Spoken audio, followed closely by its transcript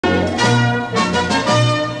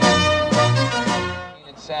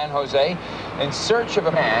Jose in search of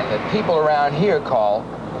a man that people around here call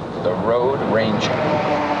the Road Ranger.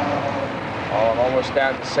 Oh, I'm almost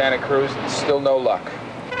down to Santa Cruz and still no luck.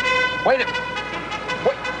 Wait a minute.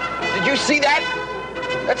 What? Did you see that?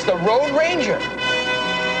 That's the Road Ranger.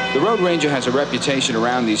 The Road Ranger has a reputation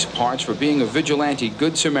around these parts for being a vigilante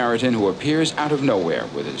good Samaritan who appears out of nowhere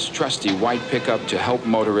with his trusty white pickup to help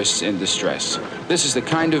motorists in distress. This is the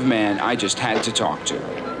kind of man I just had to talk to.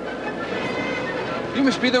 You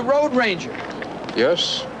must be the Road Ranger.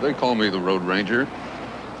 Yes, they call me the Road Ranger.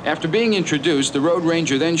 After being introduced, the Road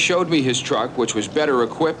Ranger then showed me his truck, which was better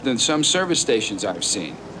equipped than some service stations I've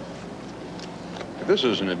seen. This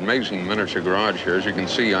is an amazing miniature garage here. As you can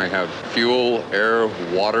see, I have fuel, air,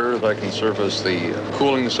 water that can service the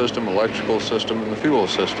cooling system, electrical system, and the fuel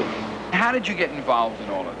system. How did you get involved in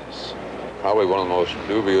all of this? Probably one of the most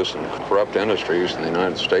dubious and corrupt industries in the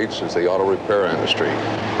United States is the auto repair industry.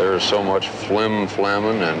 There is so much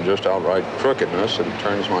flim-flamming and just outright crookedness, it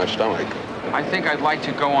turns my stomach. I think I'd like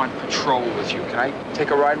to go on patrol with you. Can I take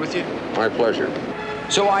a ride with you? My pleasure.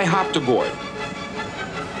 So I hopped aboard.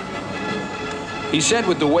 He said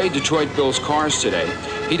with the way Detroit builds cars today,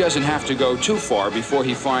 he doesn't have to go too far before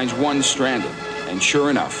he finds one stranded. And sure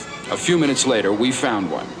enough, a few minutes later, we found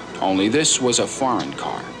one. Only this was a foreign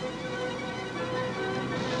car.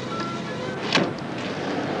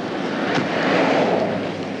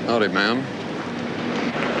 Howdy, ma'am.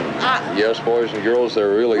 Yes, boys and girls, there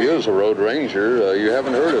really is a Road Ranger. You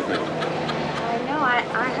haven't heard of me. I know, I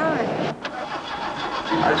haven't.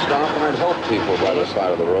 I'd stop and I'd help people by the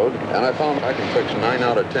side of the road, and I found I can fix 9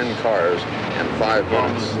 out of 10 cars in 5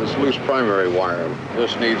 minutes. This loose primary wire,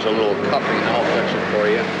 this needs a little cupping. I'll fix it for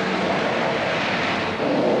you.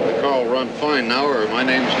 The car will run fine now, or my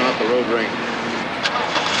name's not the Road Ranger.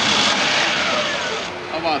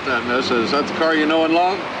 How about that, miss? Is that the car you know and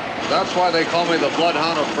love? That's why they call me the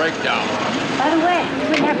Bloodhound of Breakdown. By the way, you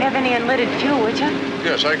wouldn't happen to have any unleaded fuel, would you?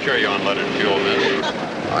 Yes, I carry unleaded fuel, miss.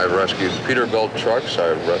 I've rescued Peterbilt trucks,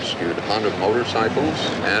 I've rescued Honda motorcycles,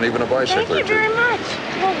 and even a bicycle. Thank you very much.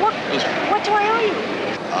 Well, what do I owe you?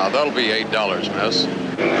 That'll be $8, miss.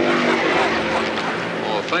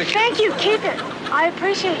 Well, thank you. Thank you. Keep it. I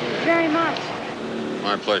appreciate you very much.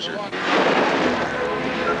 My pleasure.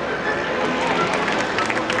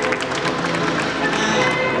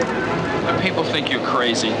 People think you're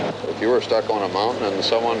crazy. If you were stuck on a mountain and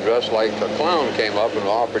someone dressed like a clown came up and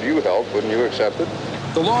offered you help, wouldn't you accept it?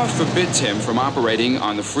 The law forbids him from operating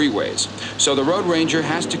on the freeways, so the Road Ranger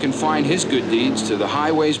has to confine his good deeds to the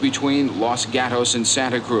highways between Los Gatos and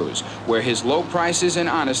Santa Cruz, where his low prices and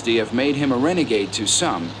honesty have made him a renegade to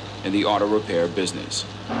some in the auto repair business.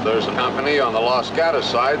 There's a company on the Los Gatos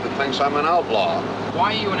side that thinks I'm an outlaw.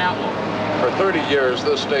 Why are you an outlaw? For 30 years,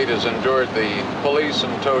 this state has endured the police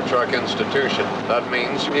and tow truck institution. That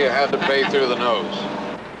means you had to pay through the nose.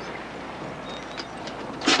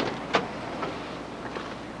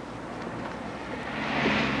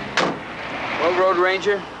 Well, Road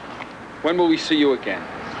Ranger, when will we see you again?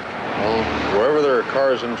 Well, wherever there are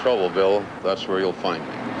cars in trouble, Bill, that's where you'll find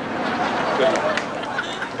me. Good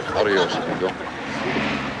luck. Adios, amigo.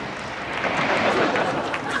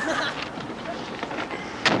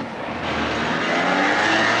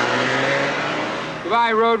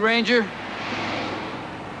 Goodbye, Road Ranger.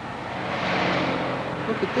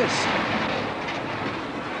 Look at this.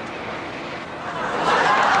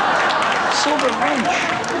 Silver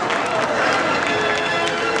wrench.